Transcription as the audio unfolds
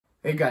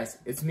Hey guys,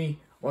 it's me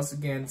once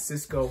again,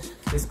 Cisco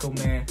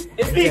Man.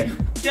 It's me,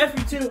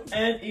 Jeffrey too,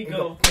 and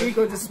Ego.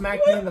 Ego just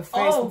smacked me in the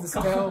face with the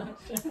spell.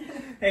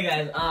 Hey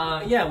guys,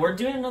 yeah, we're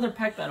doing another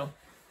pack battle.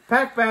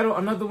 Pack battle,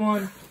 another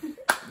one.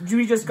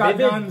 We just got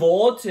done.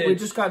 Voltage. We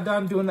just got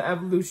done doing the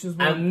evolutions.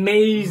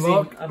 Amazing,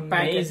 Look amazing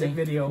back at the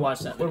video.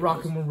 Watch that. We're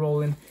rocking, we're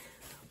rolling.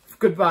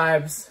 Good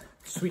vibes,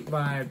 sweet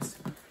vibes.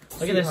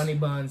 Look at this, honey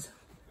buns.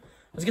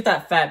 Let's get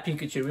that fat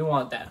Pikachu. We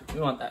want that.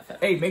 We want that fat.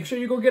 Hey, make sure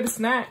you go get a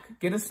snack.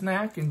 Get a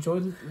snack. Enjoy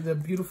the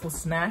beautiful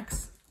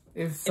snacks.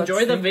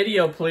 Enjoy the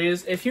video,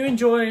 please. If you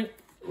enjoy...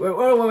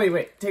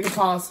 Wait. Take a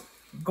pause.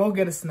 Go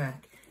get a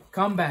snack.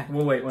 Come back.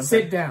 We'll wait one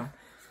Sit down.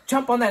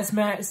 Jump on that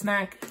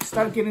snack.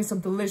 Start getting some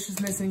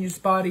deliciousness in your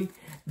body.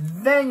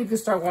 Then you can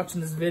start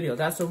watching this video.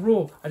 That's a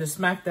rule. I just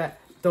smacked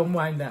that. Don't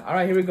mind that. All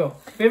right, here we go.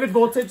 Vivid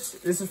Voltage.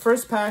 This is the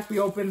first pack we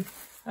opened.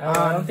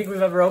 I don't think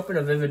we've ever opened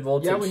a Vivid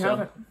Voltage. Yeah, we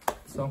haven't.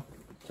 So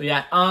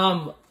yeah,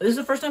 this is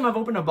the first time I've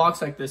opened a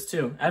box like this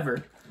too,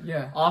 ever.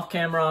 Yeah. Off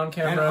camera, on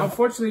camera. And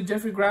unfortunately,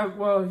 Jeffrey grabbed,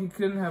 well, he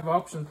couldn't have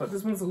options, but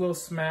this one's a little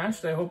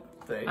smashed. I hope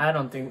they... I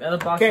don't think, the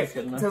box is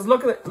good enough.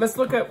 Let's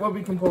look at what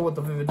we can pull with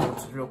the Vivid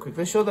Voltage real quick.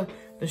 Let's show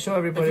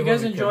everybody. If you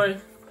guys enjoy,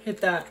 hit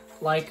that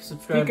like,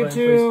 subscribe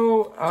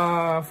Pikachu,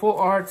 button, full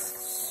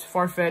arts,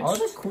 Farfetch. All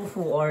this cool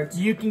full arts.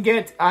 You can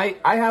get, I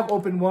have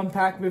opened one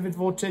pack Vivid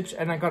Voltage,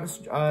 and I got a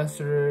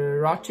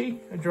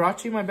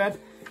Jirachi, my bad.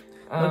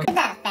 Look at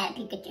that fat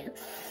Pikachu.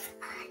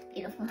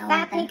 Beautiful.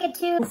 Fat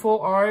Pikachu.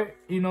 Full art,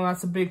 you know,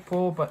 that's a big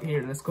pull, but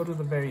here, let's go to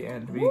the very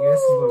end. This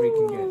is what we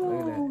can get. Look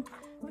at that.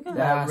 Look at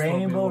that.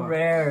 Rainbow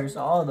rares.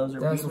 All of those are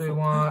That's beautiful. What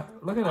we want.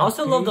 Look at that. I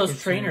also love those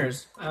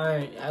trainers.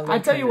 I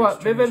tell you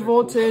what, Vivid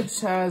Voltage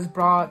has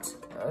brought...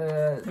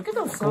 look at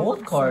those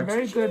gold cards.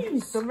 Very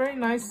good. Some very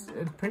nice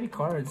and pretty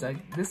cards.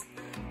 Like this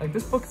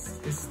book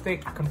is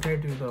thick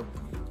compared to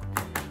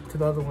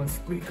the other ones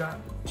we got.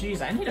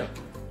 Jeez, I need to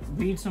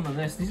read some of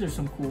this. These are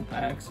some cool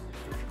packs.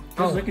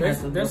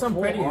 There's some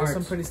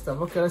pretty stuff.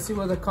 Okay, let's see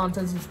what the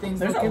contents of things.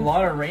 There's a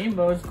lot of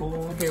rainbows, gold.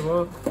 Okay,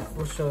 we'll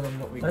show them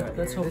what we got.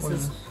 Let's hope this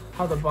is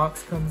how the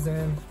box comes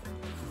in.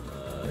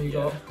 There you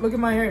go. Look at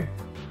my hair.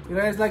 You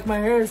guys like my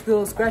hair?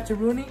 Still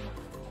scratch-a-rooney?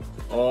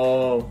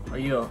 Oh, are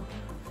you?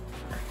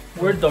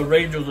 We're the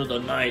Rangers of the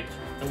Night,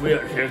 and we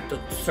are here to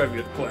serve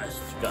your quest,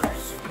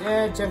 guys.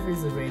 Yeah,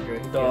 Jeffrey's a ranger.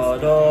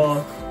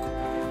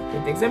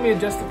 Okay, thanks. Let me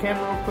adjust the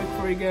camera real quick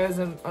for you guys.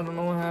 I don't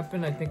know what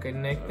happened. I think I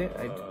nicked it.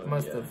 I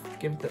must have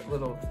given that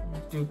little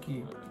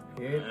dookie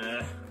hit.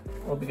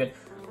 We'll be good.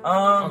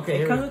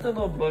 Okay, it comes with a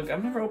little book.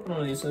 I've never opened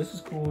one of these, so this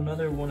is cool.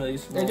 Another one of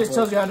these. It just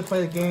tells you how to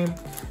play the game.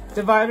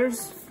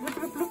 Dividers.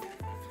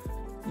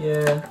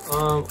 Yeah.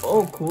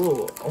 Oh,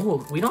 cool.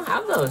 Oh, we don't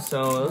have those,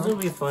 so those will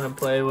be fun to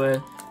play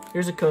with.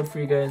 Here's a code for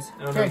you guys.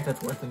 I don't know if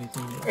that's worth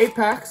anything. 8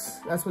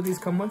 packs. That's what these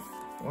come with.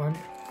 1,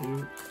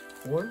 2,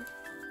 4.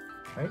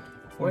 Right?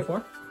 Wait,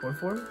 4?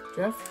 4,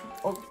 Jeff?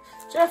 Oh,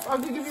 Jeff,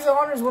 I'm gonna give you the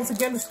honors once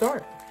again to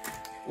start.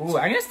 Ooh,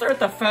 I'm gonna start with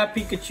the fat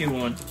Pikachu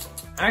one.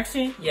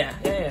 Actually, yeah.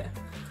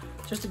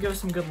 Just to give us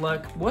some good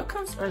luck. What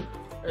comes? Are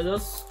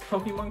those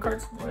Pokemon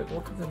cards?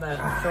 What comes in that?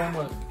 Show them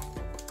what.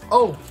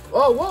 Oh,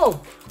 whoa.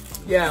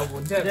 Yeah,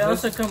 well, Jeff. They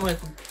also come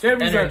with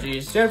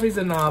energies. Jeffrey's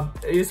a knob.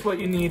 It's what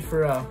you need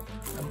for a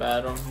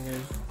battle.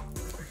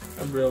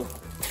 A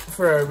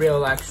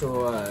real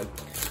actual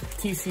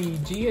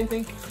TCG, I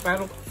think,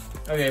 battle.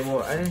 Okay,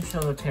 well, I didn't show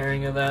the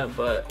tearing of that,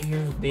 but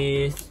here's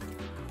these.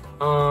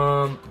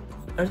 Are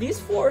these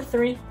 4 or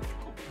 3?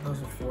 Those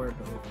are 4, I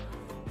believe.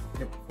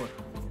 Yep, 4.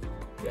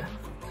 Yeah.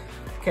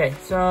 Okay,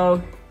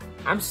 so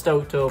I'm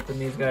stoked to open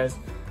these, guys.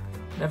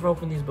 Never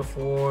opened these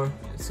before.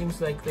 It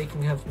seems like they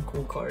can have some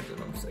cool cards in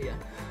them, so yeah.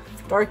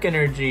 Dark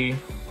Energy,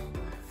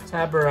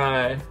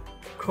 Tabarai,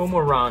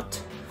 Chromorant,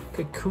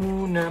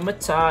 Kakuna,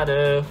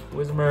 Matata,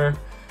 Whismur,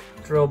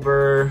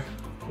 Drillbur,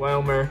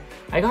 Wilmer.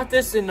 I got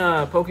this in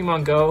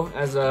Pokemon Go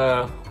as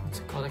a, what's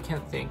it called? I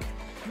can't think.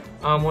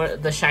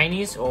 The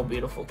shinies. Oh,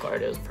 beautiful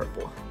card. It was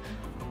purple.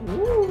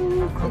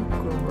 Ooh,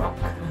 Rock.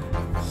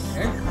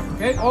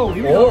 Okay. Oh,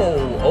 here we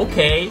go.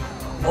 Okay.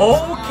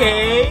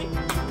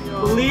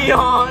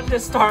 Leon to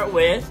start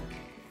with.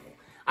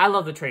 I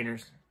love the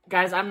trainers,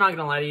 guys. I'm not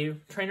gonna lie to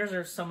you. Trainers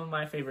are some of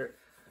my favorite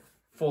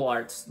full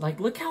arts. Like,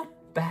 look how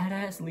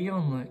badass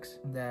Leon looks.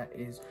 That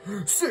is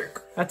sick.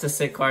 That's a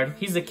sick card.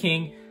 He's the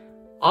king.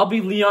 I'll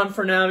be Leon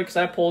for now because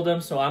I pulled him,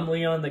 so I'm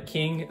Leon, the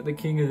king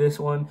of this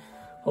one.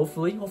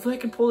 Hopefully I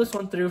can pull this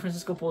one through.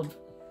 Francisco pulled.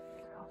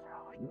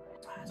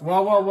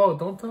 Whoa!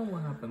 Don't tell them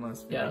what happened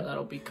last week. Yeah,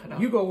 that'll be cut off.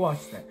 You go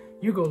watch that.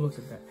 You go look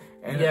at that.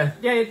 And yeah,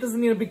 it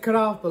doesn't need to be cut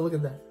off, but look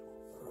at that.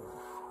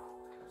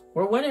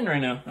 We're winning right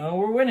now.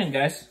 We're winning,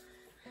 guys.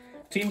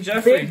 Team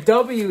Jeffrey. Big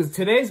W's.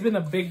 Today's been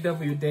a big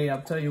W day.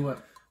 I'll tell you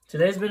what.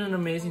 Today's been an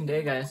amazing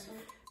day, guys.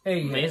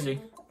 Hey,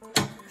 amazing.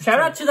 Shout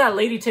out to that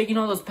lady taking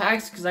all those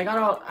packs because I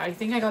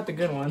think I got the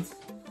good ones.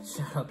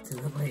 Shout out to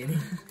the lady.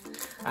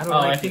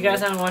 If you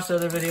guys haven't watched the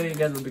other video, you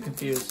guys will be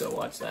confused, so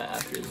watch that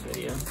after this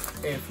video.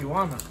 Hey, if you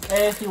wanna.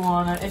 If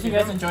you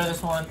guys enjoy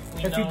this one.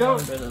 If you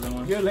don't,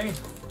 you're lame.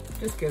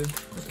 Just kidding.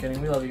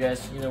 We love you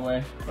guys either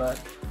way, but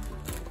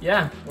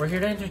yeah, we're here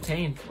to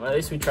entertain. Well, at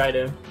least we try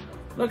to.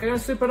 Look, I'm gonna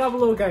slip it up a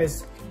little,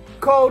 guys.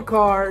 Code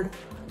card.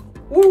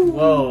 Woo!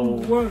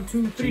 Whoa. 1,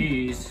 2,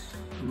 3. Jeez.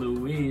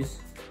 Louise.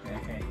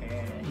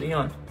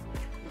 Leon.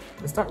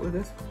 Let's start with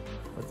this.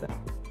 What's that?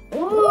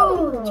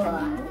 Ooh.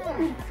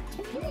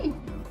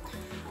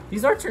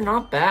 These arts are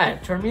not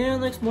bad. Charmeleon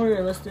looks more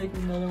realistic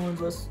and the other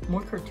one's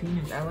more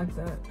cartoonish. I like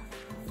that.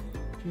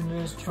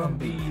 Tunis,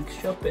 Trumbeak,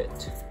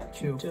 Shuppet,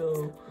 Chew.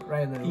 Chuto.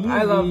 Riley.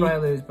 I love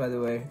Riley's, by the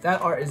way.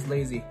 That art is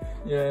lazy.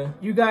 Yeah.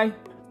 You guy,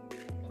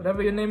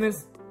 whatever your name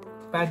is,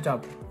 bad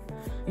job.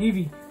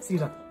 Eevee, see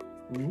that.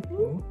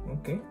 Ooh,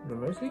 okay.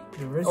 Reversing.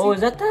 Oh,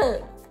 is that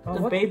the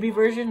what? baby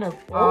version of?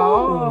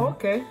 Oh,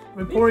 okay.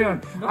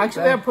 Vaporeon. Not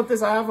Actually, bad. I put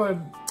this. I have a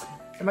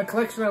in my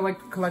collection. I like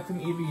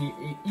collecting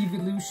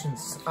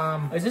evolutions.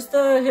 Is this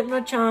the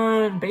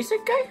Hypnochan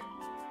basic guy?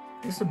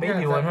 This is the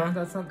baby one, huh?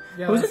 That's not.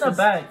 Yeah, Who's in that's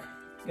the back?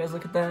 You guys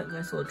look at that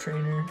nice little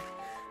trainer.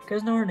 You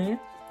guys know her name?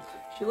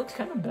 She looks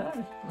kind of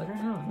bad. Let her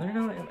know. Let her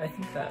know. I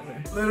think that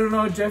way. Let her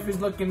know Jeffrey's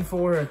looking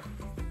for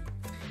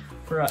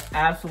an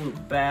absolute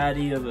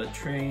baddie of a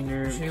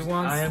trainer. She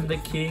wants. I am the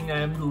king. I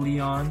am the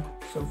Leon.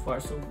 So far,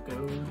 so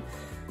good.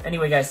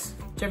 Anyway, guys,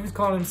 Jeffrey's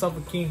calling himself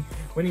a king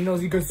when he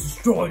knows he gets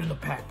destroyed in the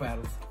pack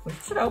battles.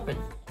 let's get open.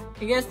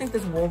 You guys think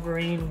this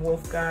Wolverine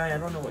wolf guy? I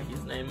don't know what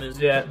his name is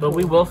yet, but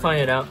we will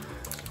find it out.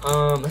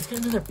 Let's get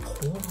another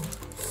pull.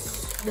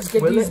 Let's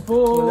get these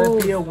pulls. Will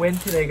it be a win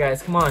today,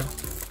 guys? Come on.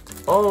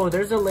 Oh,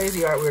 there's a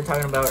lazy art we were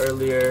talking about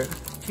earlier.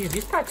 Geez,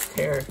 these packs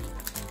tear.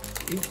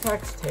 These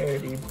packs tear,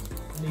 dude.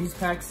 These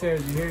packs tear.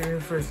 You hear it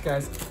here first,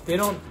 guys. They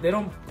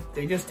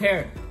just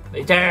tear.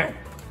 They tear.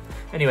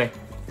 Anyway.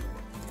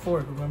 4,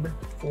 remember?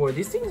 4.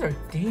 These things are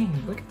ding.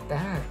 Look at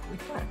that.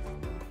 Look at that.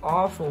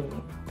 Awful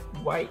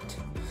white.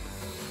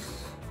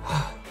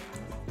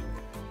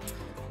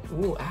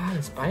 Ooh,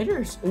 the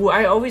spiders. Ooh,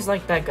 I always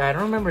liked that guy. I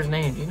don't remember his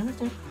name. Do you know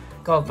his name?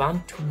 Called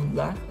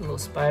Vantula, a little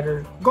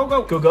spider. Go,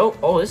 go. Go, go.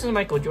 Oh, this is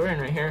Michael Jordan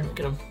right here. Look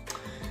at him.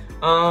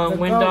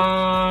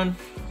 Windon,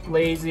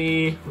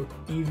 Lazy,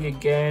 Eevee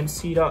again,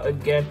 Seedot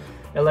again,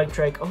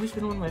 Electrike. Always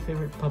been one of my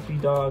favorite puppy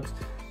dogs.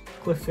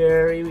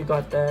 Clefairy, we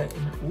got that.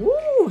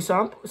 Ooh,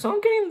 so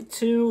I'm getting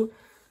 2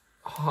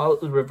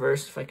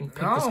 reverse if I can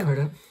pick this card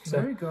up. So,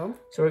 there you go.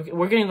 So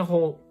we're getting the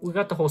whole. We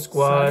got the whole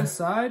squad. Side to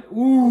side.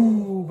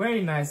 Ooh,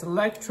 very nice.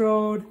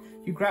 Electrode.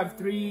 You grab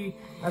 3.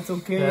 That's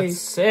okay. That's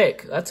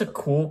sick. That's a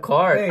cool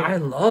card. Hey. I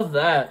love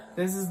that.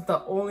 This is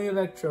the only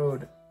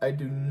Electrode I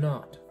do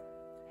not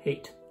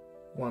hate.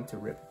 Want to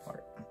rip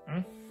apart.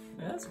 Yeah,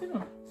 that's good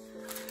one.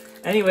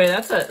 Anyway,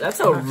 that's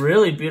a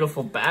really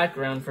beautiful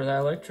background for that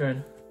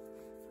Electrode.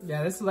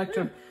 Yeah, this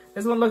Electrode.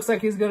 This one looks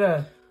like he's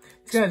gonna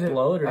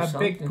explode or a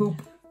something. big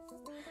poop.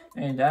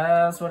 And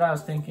that's what I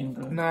was thinking,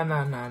 bro. Nah.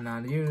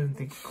 You didn't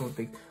think of cool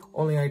things.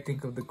 Only I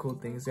think of the cool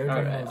things.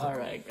 Alright,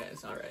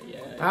 guys. Alright,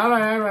 yeah.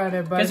 Alright,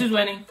 everybody.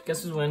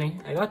 Guess who's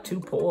winning? I got 2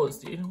 pulls,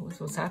 dude.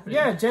 What's happening?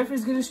 Yeah,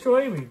 Jeffrey's gonna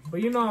destroy me.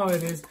 But you know how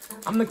it is.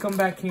 I'm the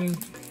comeback king.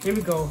 Here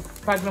we go.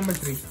 Pack number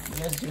 3.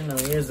 You guys do know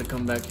he is the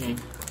comeback king.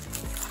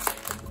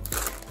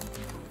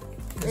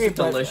 Hey, it's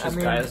delicious,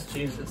 guys.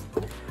 Jesus.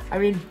 I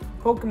mean,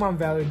 Pokemon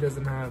Valley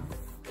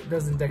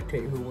doesn't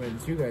dictate who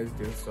wins. You guys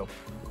do, so.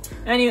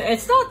 Anyway,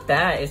 it's not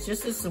that. It's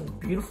just some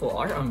beautiful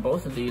art on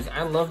both of these.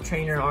 I love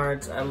trainer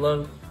arts. I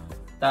love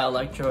that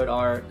Electrode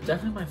art.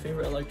 Definitely my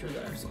favorite Electrode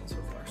that I've seen so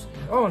far. So,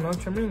 yeah. Oh, no,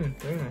 Charmeleon.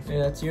 Very nice. Yeah,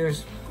 that's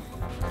yours.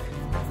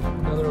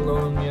 Another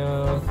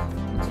Alonia.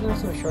 That's a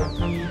nice little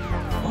Sharpie.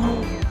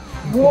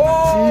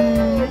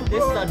 Whoa!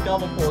 This is a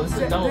double pull. This is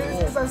a double pull.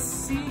 This is a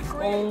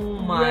secret. Oh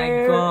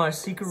my gosh,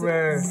 secret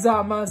rare.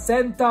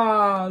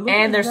 Zamazenta. Look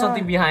and at there's that.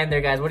 something behind there,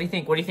 guys. What do you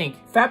think? What do you think?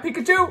 Fat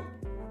Pikachu.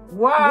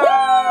 Wow!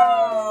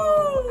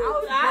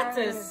 Woo! That's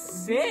a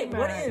sick.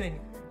 What is it?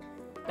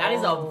 That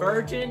is a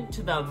Virgin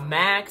to the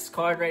Max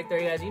card right there,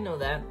 guys. You know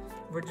that.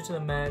 Virgin to the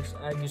Max.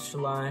 I use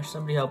Shalash.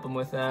 Somebody help him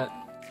with that.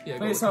 Yeah,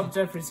 please help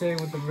Jeffrey say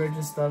with the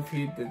Virgin stuff.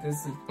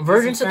 This is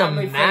Virgin to the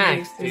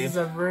Max, dude.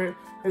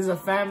 This is a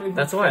family.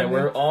 That's why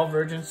we're all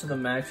Virgins to the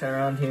Max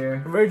around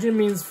here. Virgin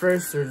means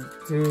first, or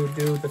to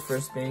do the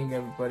first thing.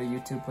 Everybody,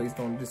 YouTube, please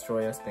don't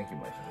destroy us. Thank you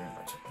very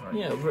much. Right.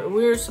 Yeah,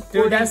 we're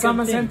supporting. Dude, that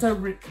Samacenta,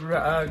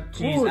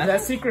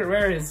 that secret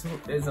rare is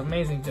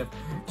amazing, Jeff.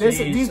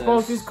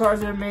 Both these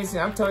cards are amazing.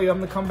 I'm telling you,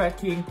 I'm the comeback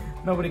king.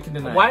 Nobody can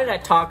deny. Why did I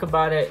talk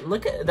about it?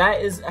 Look at that.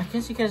 I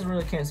guess you guys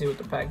really can't see with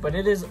the pack, but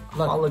it is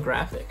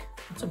holographic.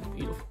 It's a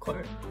beautiful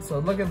card. So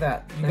look at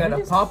that. You gotta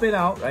pop it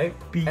out, right?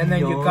 And then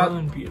you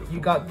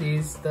got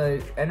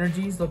the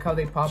energies. Look how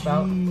they pop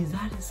out.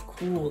 That is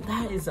cool.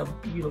 That is a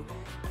beautiful.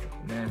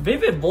 Man.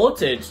 Vivid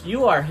Voltage,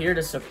 you are here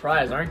to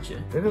surprise, aren't you?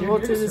 Vivid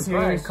Voltage is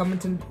here, coming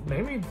to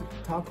maybe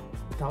top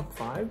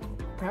 5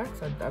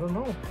 packs. I don't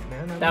know,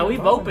 man. That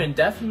we've opened,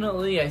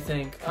 definitely. I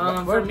think.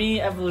 For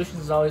me, Evolutions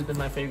has always been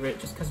my favorite,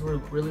 just because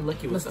we're really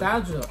lucky with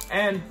nostalgia,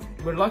 and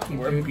we're lucky.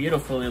 We're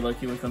beautifully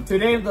lucky with them.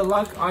 Today, the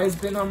luck has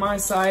been on my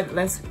side.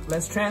 Let's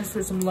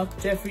transfer some luck,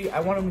 Jeffrey.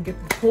 I want him to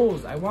get the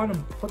pulls. I want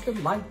him to put the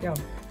like down.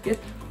 Get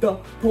the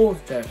pulls,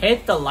 Jeff.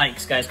 Hit the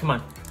likes, guys. Come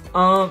on.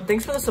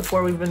 Thanks for the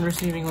support we've been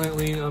receiving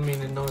lately. I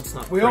mean, I know it's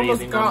not We crazy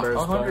almost got numbers,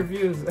 100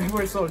 views.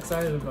 We're so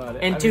excited about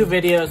it. And 2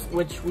 videos,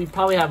 which we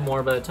probably have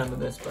more by the time of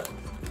this, but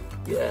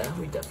yeah,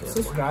 we definitely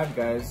subscribe,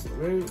 guys.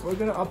 We're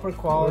gonna up our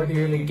quality.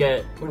 We're here to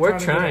get. We're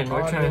trying.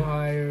 We're trying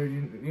higher.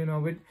 You know,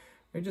 we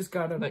just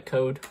gotta that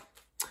code.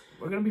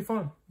 We're gonna be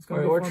fun. It's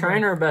gonna be we're fun,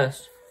 trying our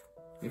best.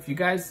 If you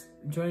guys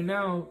join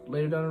now,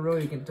 later down the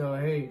road, you can tell,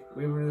 hey,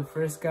 we were the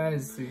first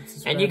guys to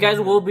subscribe. And you guys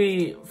will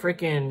be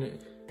freaking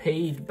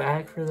paid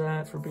back for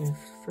that, for being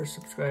first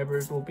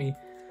subscribers. We'll be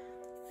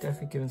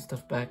definitely giving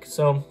stuff back.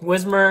 So,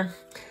 Wismer,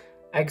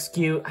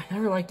 XQ. I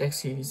never liked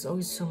XQ. He's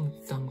always some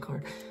dumb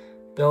card.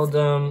 Build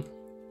drone.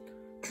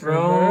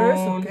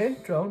 Okay,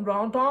 drone.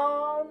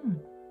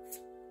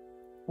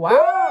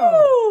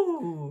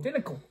 Wow.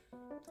 Dinical.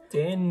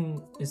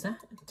 Is that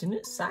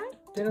Dinosile.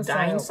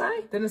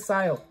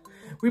 Dinosile.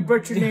 We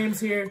butcher names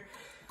here.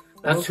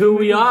 That's who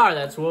we are.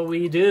 That's what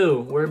we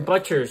do. We're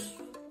butchers.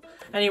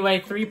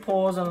 Anyway, 3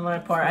 pulls on my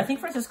part. I think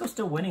Francisco's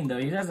still winning though.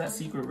 He has that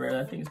secret rare.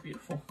 That thing is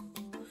beautiful.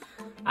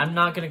 I'm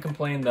not gonna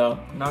complain though.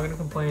 I'm not gonna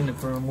complain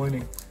if I'm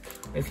winning.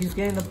 If he's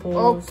getting the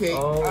pulls. Okay.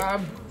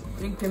 I'm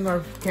thinking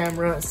our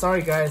camera.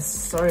 Sorry guys.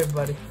 Sorry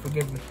everybody.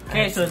 Forgive me.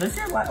 Okay, so this is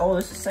your last. Oh,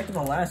 this is second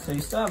to last. So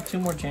you still have 2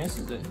 more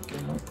chances to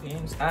get more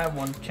games. I have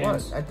 1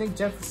 chance. What? I think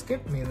Jeff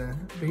skipped me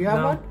then. Do you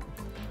have one?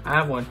 I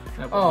have 1.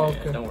 Oh,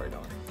 okay. Yeah, don't worry.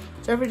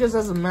 Jeffrey just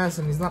has a mess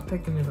and he's not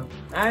picking it up.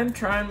 I'm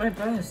trying my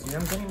best.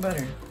 I'm getting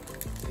better.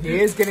 He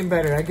is getting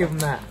better. I give him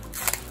that.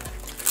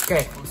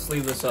 Okay. Let's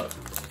leave this up.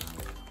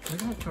 I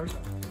got a charge.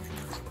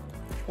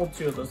 Hold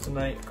 2 of those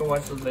tonight. Go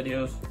watch those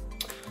videos.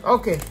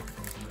 Okay.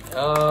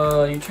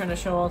 You trying to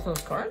show off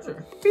those cards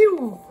or?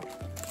 Pew!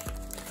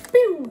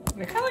 Pew!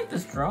 I kind of like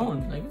this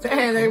drone. Like,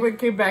 and they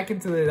came back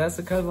into it. That's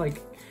the kind of like,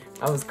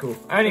 that was cool.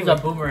 It's a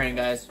boomerang,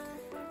 guys.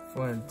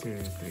 1, 2,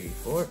 3,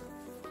 4.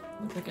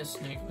 Looks like a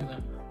snake. Look at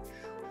that.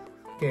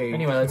 Okay.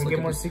 Anyway, let's can we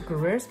get more secret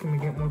rares? Can we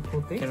get more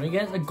cool things? Can we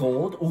get a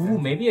gold? Ooh,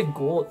 maybe a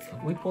gold.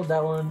 We pulled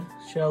that one.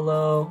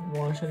 Shello,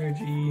 Wash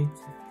Energy,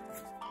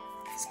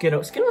 Skiddo.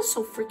 Skiddo's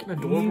so freaking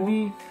adorable.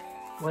 Eevee.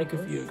 Like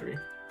if you agree.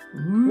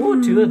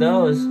 Ooh, 2 of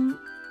those.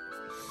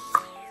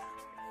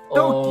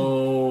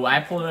 Oh, I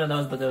pulled 1 of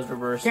those, but those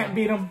reverse. Can't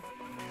beat them.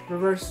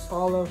 Reverse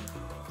follow.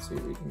 Let's see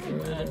if we can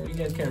get it. You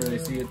guys can't really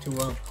see it too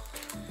well.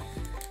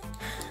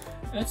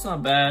 That's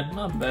not bad.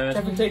 Not bad.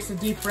 Jeffrey takes a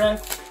deep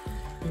breath.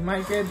 He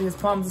might get his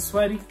palms are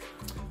sweaty.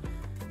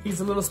 He's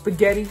a little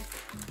spaghetti.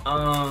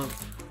 My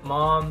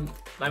mom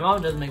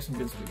does make some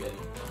good spaghetti.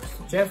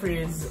 Jeffrey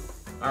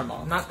is our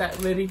mom. Not that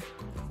litty.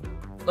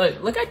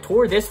 Look, I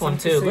tore this one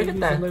too. Look at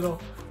that. Little.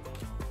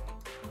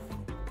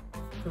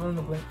 Fill in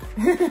the blank.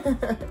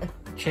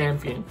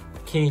 Champion.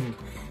 King.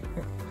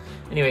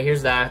 Anyway,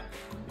 here's that.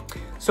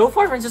 So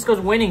far,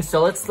 Francisco's winning,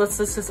 so let's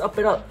up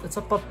it up. Let's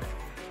up.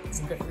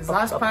 This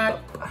last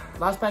pack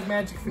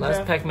magic for Last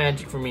Jeff. pack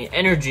magic for me.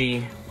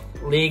 Energy.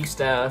 League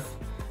Staff,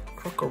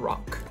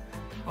 Krokorok,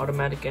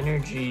 Automatic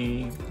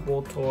Energy,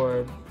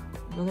 Voltorb,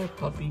 another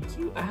puppy,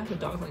 cute. I have a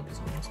dog like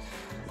this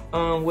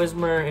almost.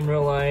 Wismer in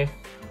real life,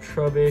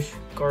 Trubbish,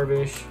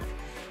 Garbish,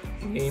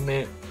 Name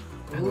It.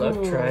 I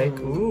love Trike.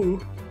 Ooh.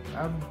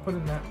 I'm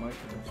putting that much.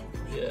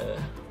 Yeah.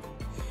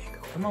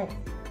 Come on.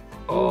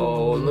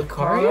 Oh,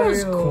 Lucario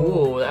is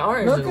cool. That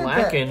art isn't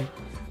lacking.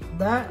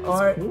 That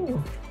art.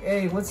 Cool.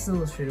 Hey, what's the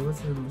Illustrator?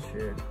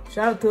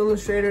 Shout out to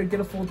Illustrator. Get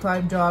a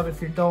full-time job. If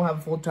you don't have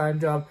a full-time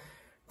job,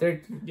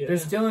 they're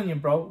stealing you,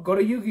 bro. Go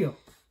to Yu-Gi-Oh.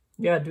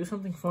 Yeah, do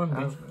something fun,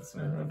 dude.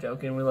 I'm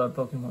joking. We love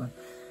Pokemon.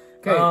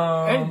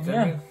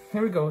 Okay,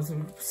 here we go. So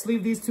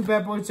sleeve these 2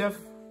 bad boys, Jeff,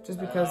 just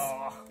because.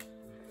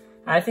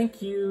 I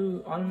think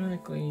you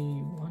automatically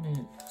won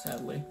it,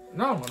 sadly.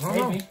 No.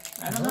 Maybe.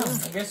 I don't know.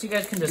 I guess you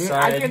guys can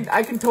decide. Yeah,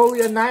 I can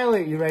totally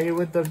annihilate you right here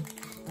with the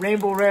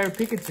Rainbow Rare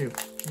Pikachu.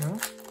 You know?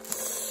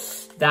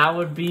 That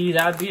would be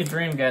a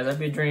dream, guys. That'd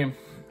be a dream.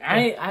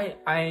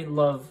 I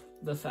love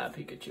the fat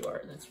Pikachu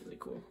art. That's really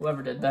cool.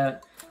 Whoever did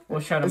that, we'll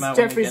shout him out.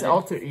 It's Jeffrey's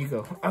alter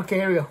ego. Okay,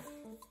 here we go.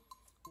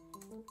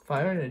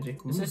 Fire Energy.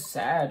 This is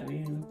sad.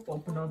 We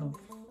opened all the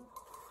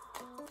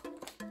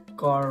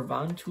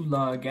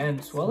Garvantula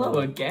again.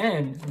 Swallow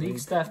again. League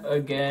Staff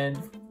again.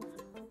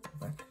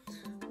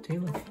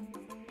 Taylor.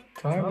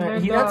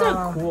 Charmander. That's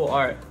a cool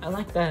art. I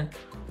like that.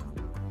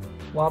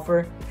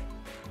 Whopper.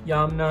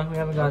 Yamna, we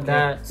haven't got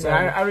that. So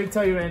I already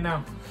tell you right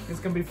now, it's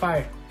gonna be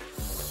fire.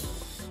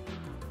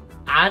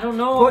 I don't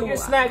know. Put your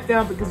snack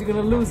down because you're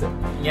gonna lose it.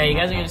 Yeah, you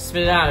guys are gonna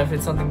spit it out if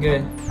it's something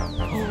good.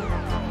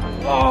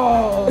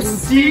 Oh,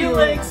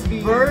 Steelix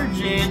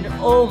Virgin.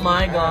 Oh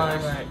my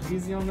gosh. Right.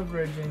 Easy on the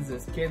virgins.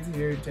 There's kids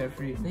here,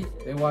 Jeffrey.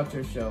 They watch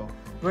our show.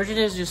 Virgin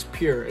is just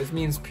pure. It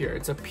means pure.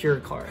 It's a pure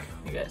card.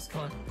 You guys,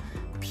 come on.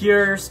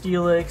 Pure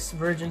Steelix,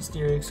 Virgin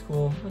Steelix,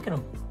 cool. Look at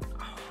him.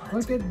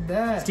 Look at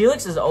that.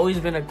 Steelix has always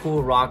been a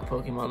cool rock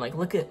Pokemon. Like,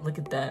 look at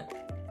that.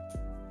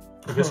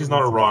 I guess he's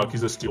not a rock.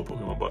 He's a steel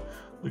Pokemon. But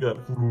look at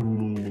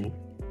that.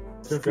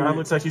 This guy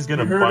looks like he's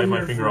gonna bite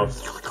my finger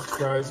off.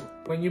 Guys,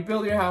 when you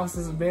build your house,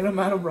 it's made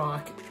out of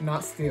rock,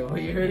 not steel.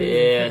 You heard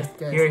it?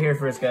 Yeah. Here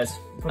first, guys.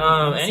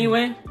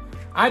 Anyway,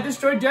 I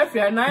destroyed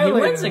Jeffrey. I annihilated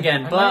He wins him.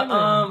 again,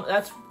 but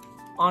that's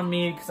on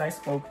me because I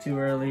spoke too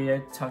early. I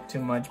talked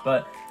too much,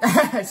 but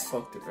I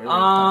spoke too early.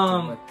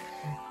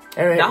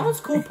 Right. That was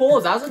cool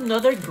pulls. That was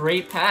another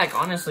great pack.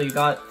 Honestly, you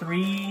got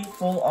 3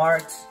 full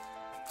arts.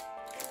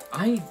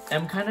 I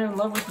am kind of in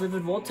love with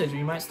Vivid Voltage.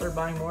 We might start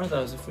buying more of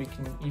those if we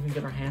can even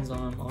get our hands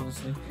on them,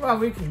 honestly. Well,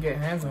 we can get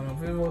hands on them.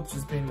 Vivid Voltage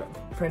has been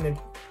printed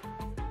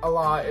a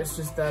lot. It's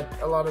just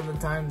that a lot of the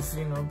times,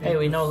 you know. Hey,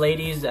 we know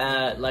ladies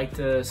like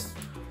to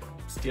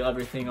steal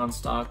everything on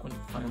stock when it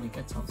finally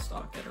gets on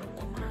stock at our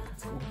Walmart.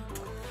 That's cool.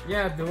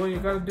 Yeah, do what you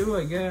gotta do,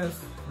 I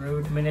guess.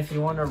 Rude. I mean, if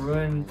you want to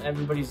ruin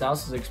everybody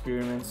else's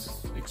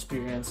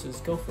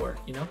experiences, go for it,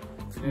 you know?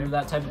 Yeah. You're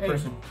that type of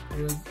person.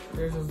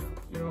 There's a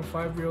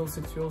 5-year-old,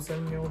 6-year-old,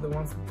 7-year-old that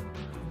wants to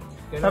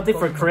get something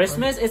for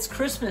Christmas. It's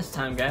Christmas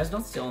time, guys.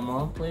 Don't steal them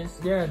all, please.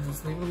 Yeah,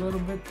 just leave a little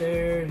bit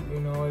there. You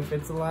know, if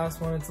it's the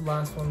last one, it's the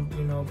last one.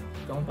 You know,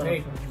 don't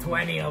take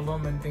 20 of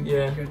them and think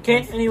you're good.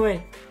 Okay,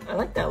 anyway, I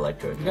like that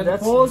electrode. You got the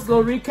pulls,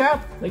 little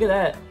recap. Look at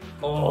that.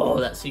 Oh,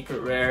 that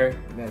secret rare.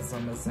 That's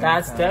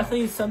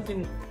definitely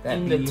something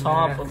in the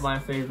top of my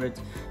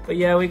favorites. But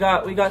yeah, we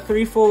got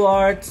 3 full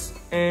arts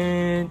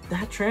and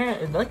that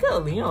Trent. Look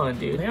at Leon,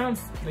 dude. Leon.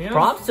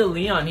 Props to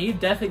Leon. He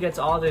definitely gets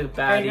all the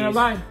baddies. Hey, you know,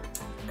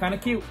 kind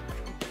of cute.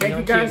 Thank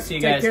you guys. See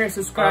you Take guys. care.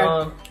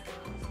 Subscribe.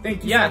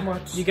 Thank you so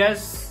much. You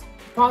guys.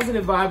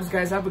 Positive vibes,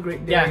 guys. Have a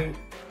great day. Yeah.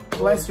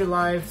 Bless your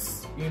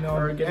lives. You know,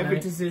 every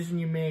night. decision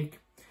you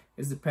make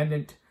is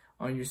dependent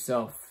on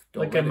yourself.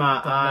 Don't Look at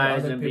my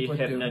eyes and be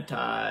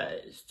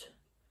hypnotized.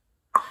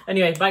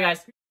 Anyway, bye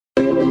guys.